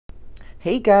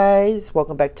Hey guys,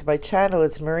 welcome back to my channel.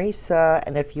 It's Marisa,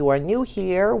 and if you are new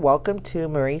here, welcome to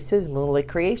Marisa's Moonlit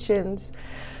Creations.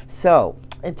 So,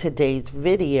 in today's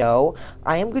video,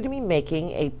 I am going to be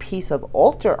making a piece of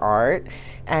altar art,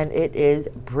 and it is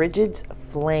Brigid's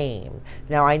Flame.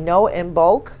 Now, I know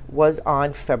Imbolc was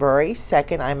on February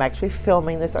 2nd. I'm actually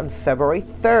filming this on February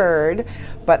 3rd,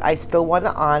 but I still want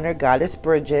to honor Goddess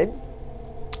Brigid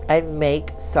and make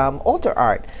some altar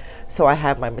art. So I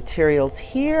have my materials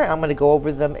here. I'm going to go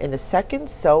over them in a second.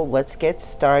 So let's get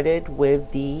started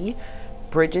with the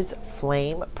Brigid's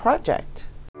Flame project.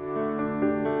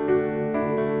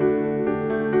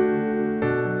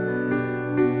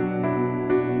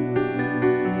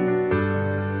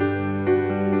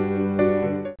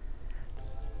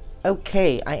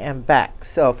 Okay, I am back.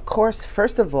 So of course,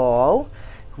 first of all,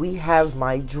 we have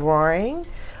my drawing.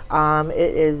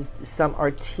 It is some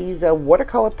Arteza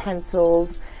watercolor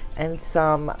pencils and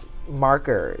some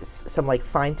markers, some like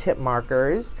fine tip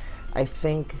markers. I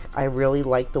think I really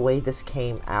like the way this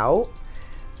came out.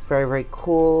 Very, very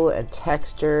cool and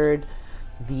textured.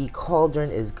 The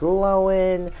cauldron is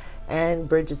glowing, and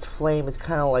Brigid's flame is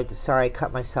kind of like, sorry, I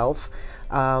cut myself.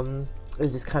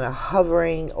 Is just kind of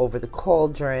hovering over the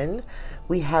cauldron.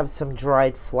 We have some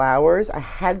dried flowers. I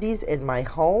had these in my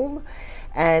home,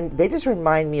 and they just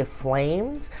remind me of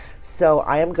flames. So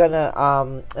I am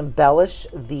gonna embellish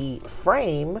the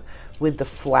frame with the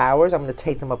flowers. I'm gonna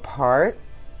take them apart.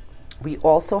 We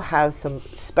also have some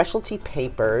specialty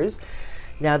papers.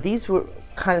 Now these were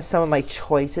kind of some of my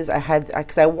choices. I had,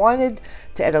 because I wanted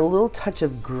to add a little touch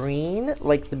of green,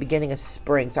 like the beginning of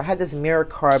spring. So I had this mirror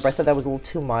card, but I thought that was a little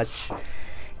too much.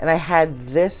 And I had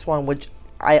this one, which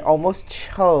I almost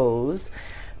chose.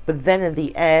 But then in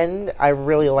the end, I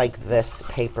really like this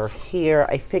paper here.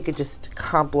 I think it just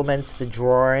complements the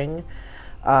drawing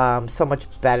so much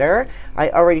better. I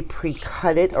already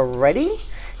pre-cut it already.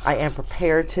 I am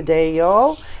prepared today,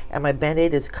 y'all. And my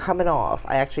Band-Aid is coming off.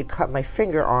 I actually cut my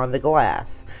finger on the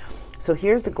glass. So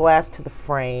here's the glass to the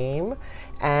frame.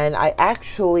 And I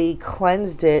actually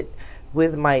cleansed it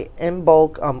with my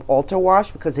Imbolc altar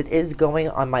wash because it is going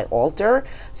on my altar.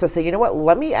 So I said, you know what,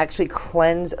 let me actually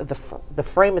cleanse the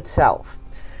frame itself.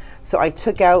 So I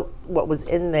took out what was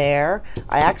in there.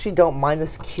 I actually don't mind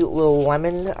this cute little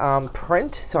lemon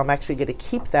print, so I'm actually going to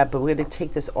keep that, but we're going to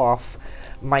take this off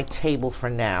my table for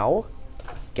now.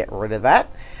 Get rid of that.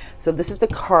 So this is the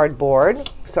cardboard.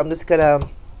 So I'm just going to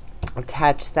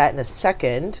attach that in a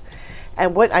second.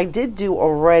 And what I did do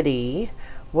already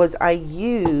was I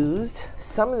used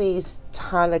some of these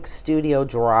Tonic Studio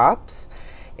drops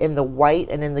in the white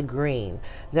and in the green.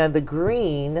 Now the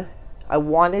green, I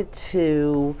wanted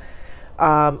to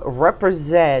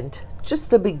represent just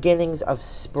the beginnings of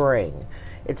spring.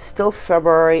 It's still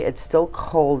February, it's still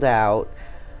cold out,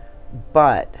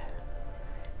 but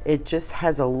it just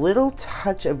has a little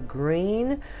touch of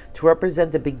green to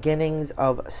represent the beginnings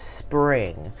of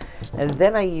spring. And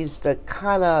then I used the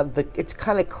it's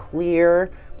kind of clear,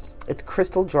 it's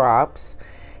crystal drops.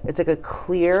 It's like a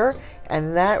clear,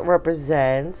 and that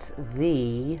represents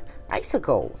the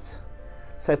icicles.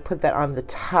 So I put that on the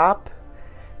top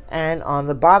and on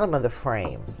the bottom of the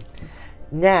frame.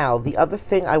 Now, the other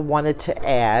thing I wanted to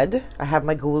add, I have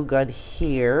my glue gun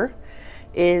here,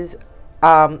 is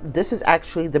this is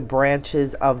actually the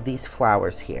branches of these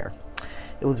flowers here.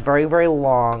 It was very, very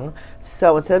long.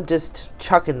 So instead of just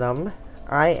chucking them,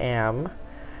 I am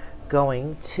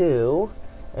going to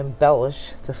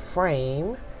embellish the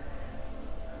frame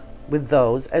with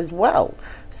those as well.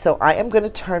 So I am going to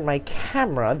turn my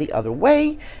camera the other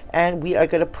way, and we are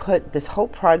going to put this whole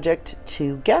project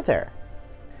together.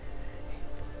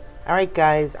 Alright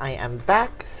guys, I am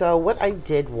back. So what I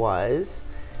did was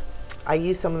I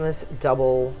used some of this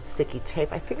double sticky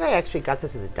tape. I think I actually got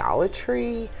this at the Dollar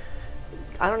Tree.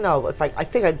 I don't know if I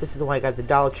think this is the one I got at the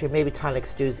Dollar Tree, maybe Tonic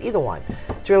Stews, either one.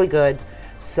 It's really good.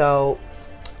 So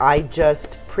I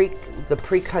just the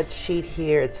pre-cut sheet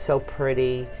here. It's so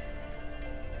pretty.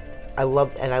 I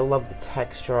love the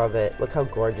texture of it. Look how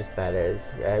gorgeous that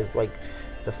is. It has like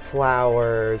the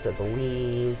flowers or the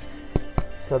leaves.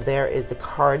 So there is the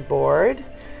cardboard,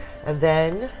 and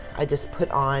then I just put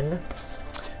on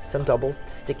some double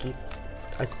sticky.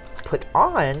 I put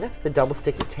on the double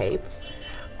sticky tape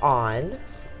on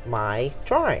my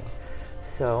drawing.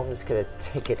 So I'm just gonna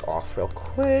take it off real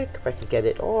quick. If I can get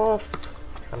it off.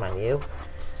 Come on, you.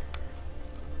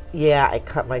 Yeah, I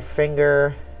cut my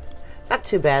finger. Not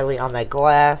too badly on that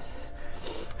glass.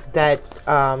 That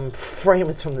frame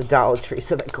is from the Dollar Tree,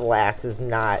 so that glass is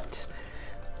not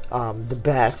the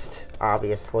best,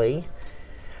 obviously.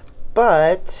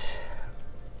 But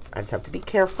I just have to be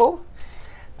careful.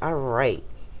 All right.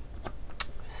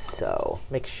 So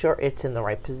make sure it's in the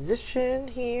right position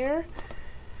here.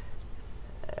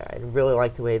 I really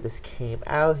like the way this came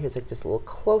out. Here's like just a little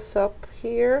close-up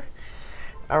here.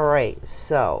 All right,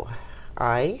 so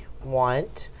I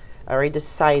already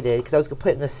decided, because I was gonna put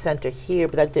it in the center here,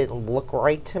 but that didn't look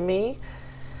right to me.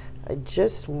 I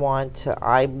just want to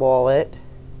eyeball it,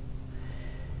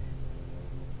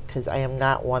 because I am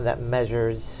not one that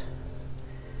measures.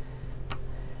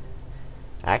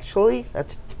 Actually,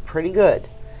 that's pretty good.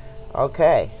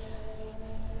 Okay.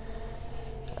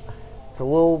 It's a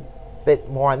little bit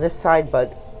more on this side,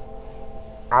 but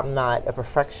I'm not a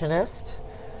perfectionist.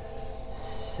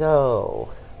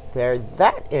 So there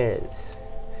that is.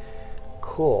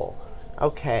 Cool.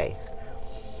 Okay.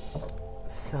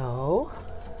 So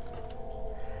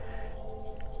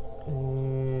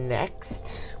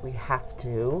next we have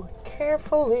to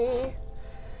carefully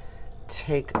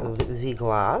take the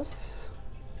glass.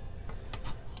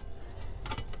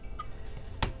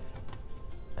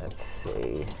 Let's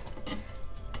see.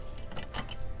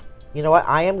 You know what?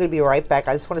 I am going to be right back.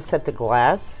 I just want to set the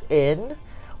glass in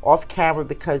off camera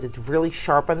because it's really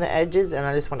sharp on the edges and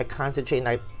I just want to concentrate, and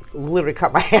I literally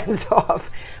cut my hands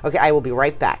off. Okay, I will be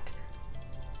right back.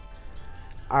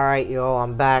 All right, y'all,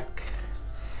 I'm back.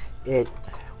 It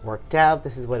worked out.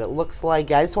 This is what it looks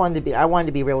like. I wanted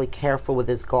to be really careful with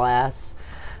this glass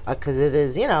because it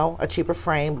is, you know, a cheaper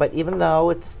frame, but even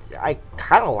though I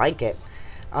kind of like it.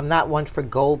 I'm not one for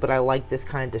gold, but I like this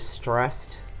kind of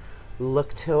distressed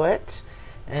look to it.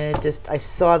 And I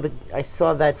saw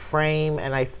that frame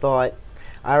and I thought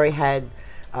I already had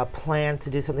a plan to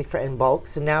do something for Imbolc.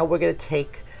 So now we're going to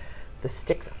take the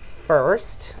sticks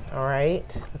first. All right,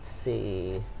 let's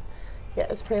see. Yeah,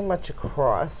 it's pretty much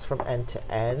across from end to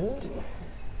end.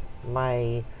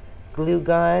 My glue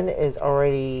gun is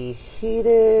already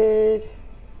heated.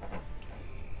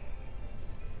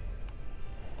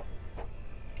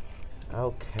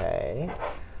 Okay,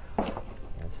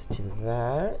 let's do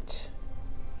that.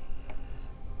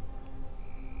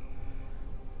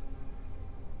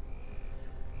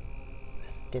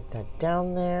 Let's get that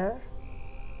down there.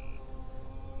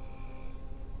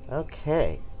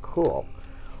 Okay, cool.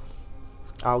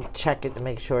 I'll check it to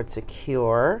make sure it's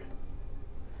secure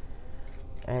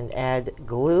and add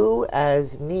glue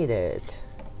as needed.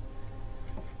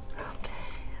 Okay,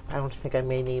 I don't think I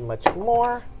may need much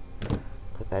more.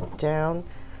 Put that down.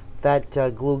 That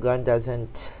glue gun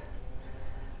doesn't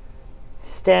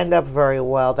stand up very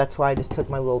well. That's why I just took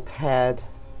my little pad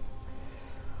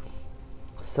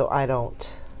so I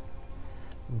don't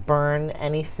burn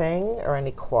anything or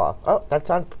any cloth. Oh, that's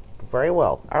on very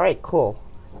well. All right, cool.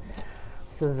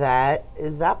 So that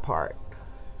is that part.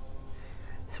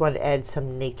 Just wanted to add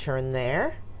some nature in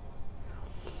there.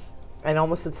 And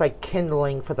almost it's like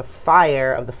kindling for the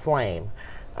fire of the flame.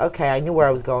 Okay, I knew where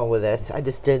I was going with this. I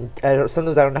just didn't,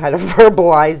 sometimes I don't know how to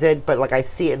verbalize it, but like I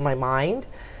see it in my mind.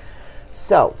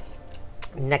 So,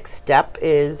 next step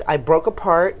is I broke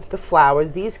apart the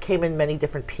flowers. These came in many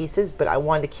different pieces, but I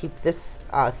wanted to keep this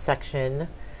section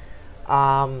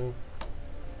in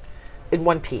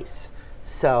one piece.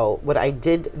 So, what I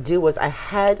did do was I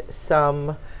had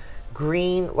some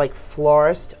green, like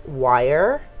florist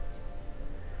wire.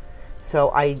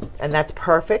 So and that's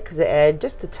perfect because it added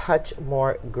just a touch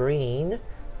more green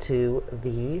to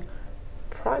the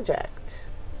project.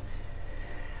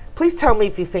 Please tell me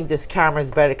if you think this camera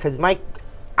is better, because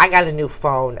I got a new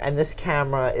phone and this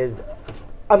camera is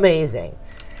amazing.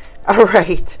 All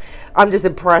right, I'm just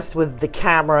impressed with the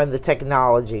camera and the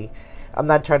technology. I'm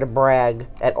not trying to brag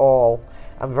at all.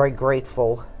 I'm very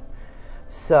grateful.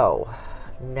 So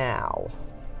now,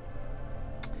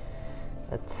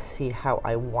 let's see how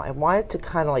I wanted to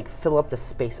kind of like fill up the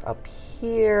space up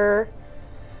here.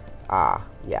 Ah,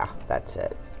 yeah, that's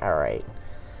it. All right,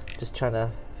 just trying to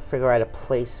figure out a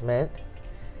placement.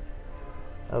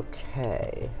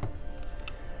 Okay,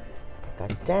 put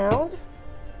that down.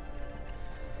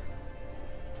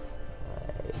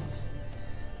 Right.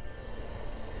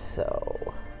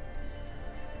 So,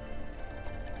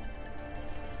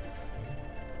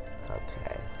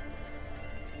 okay.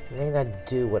 May not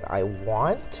do what I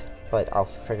want, but I'll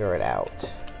figure it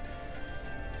out.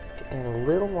 Let's add a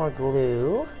little more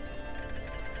glue.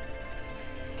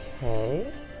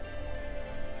 Okay.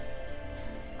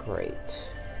 Great.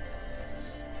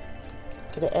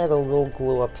 Just gonna add a little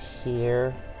glue up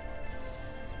here.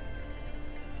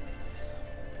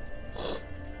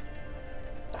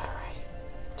 Alright.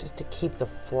 Just to keep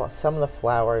some of the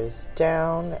flowers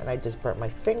down, and I just burnt my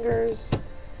fingers.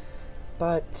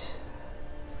 But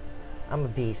I'm a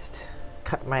beast.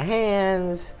 Cut my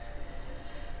hands.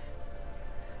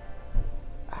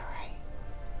 All right.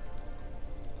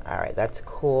 All right, that's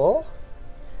cool.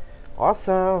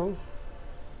 Awesome.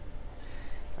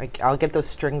 I'll get those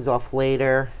strings off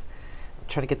later. I'm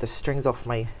trying to get the strings off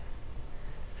my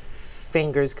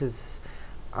fingers because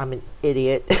I'm an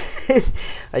idiot.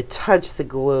 I touched the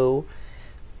glue,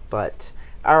 but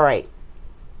all right.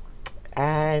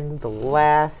 And the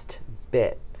last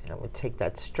bit, I'm gonna take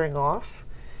that string off.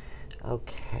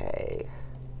 Okay.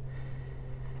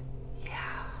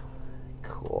 Yeah,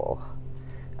 cool.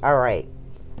 All right,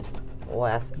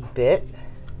 last bit.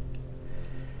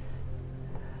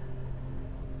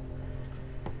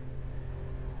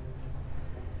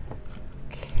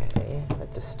 Okay,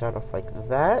 let's just start off like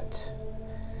that.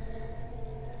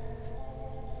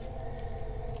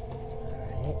 All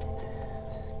right,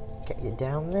 let's get you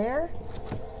down there.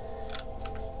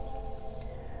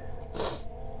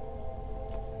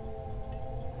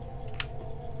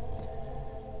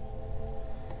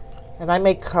 And I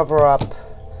may cover up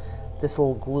this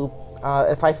little glue.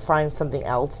 If I find something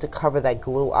else to cover that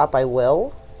glue up, I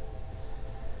will.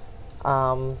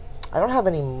 I don't have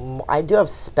any, I do have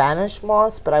Spanish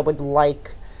moss, but I would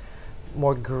like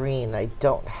more green. I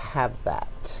don't have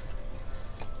that.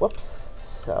 Whoops,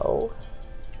 so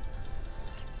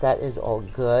that is all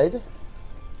good.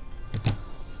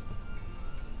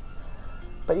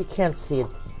 But you can't see it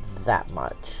that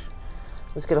much.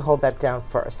 I'm just gonna hold that down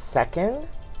for a second.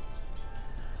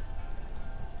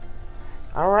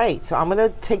 All right, so I'm gonna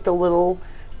take the little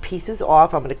pieces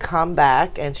off. I'm gonna come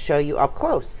back and show you up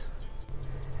close.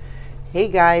 Hey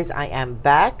guys, I am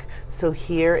back. So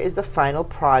here is the final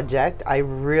project. I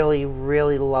really,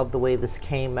 really love the way this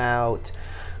came out.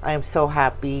 I am so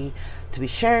happy to be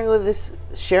sharing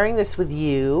this with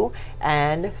you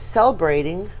and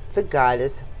celebrating the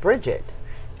goddess Brigid.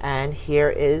 And here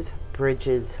is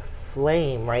Brigid's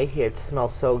flame right here. It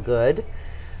smells so good.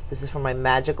 This is from my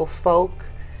Magickal Folk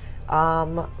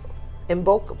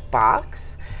Imbolc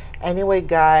box. Anyway,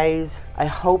 guys, I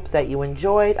hope that you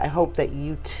enjoyed. I hope that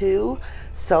you too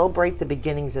celebrate the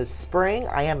beginnings of spring.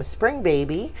 I am a spring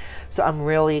baby, so I'm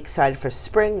really excited for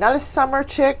spring. Not a summer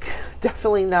chick,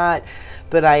 definitely not,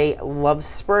 but I love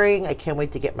spring. I can't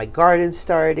wait to get my garden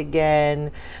started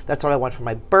again. That's what I want for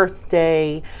my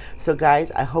birthday. So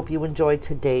guys, I hope you enjoyed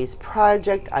today's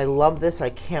project. I love this. I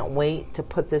can't wait to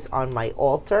put this on my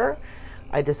altar.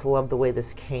 I just love the way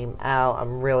this came out.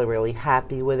 I'm really, really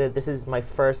happy with it. This is my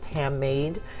first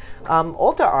handmade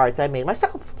altar art that I made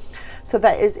myself. So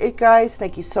that is it, guys.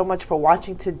 Thank you so much for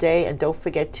watching today. And don't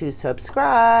forget to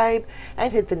subscribe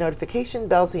and hit the notification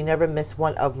bell so you never miss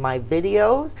one of my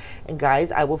videos. And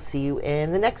guys, I will see you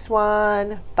in the next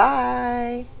one.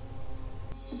 Bye.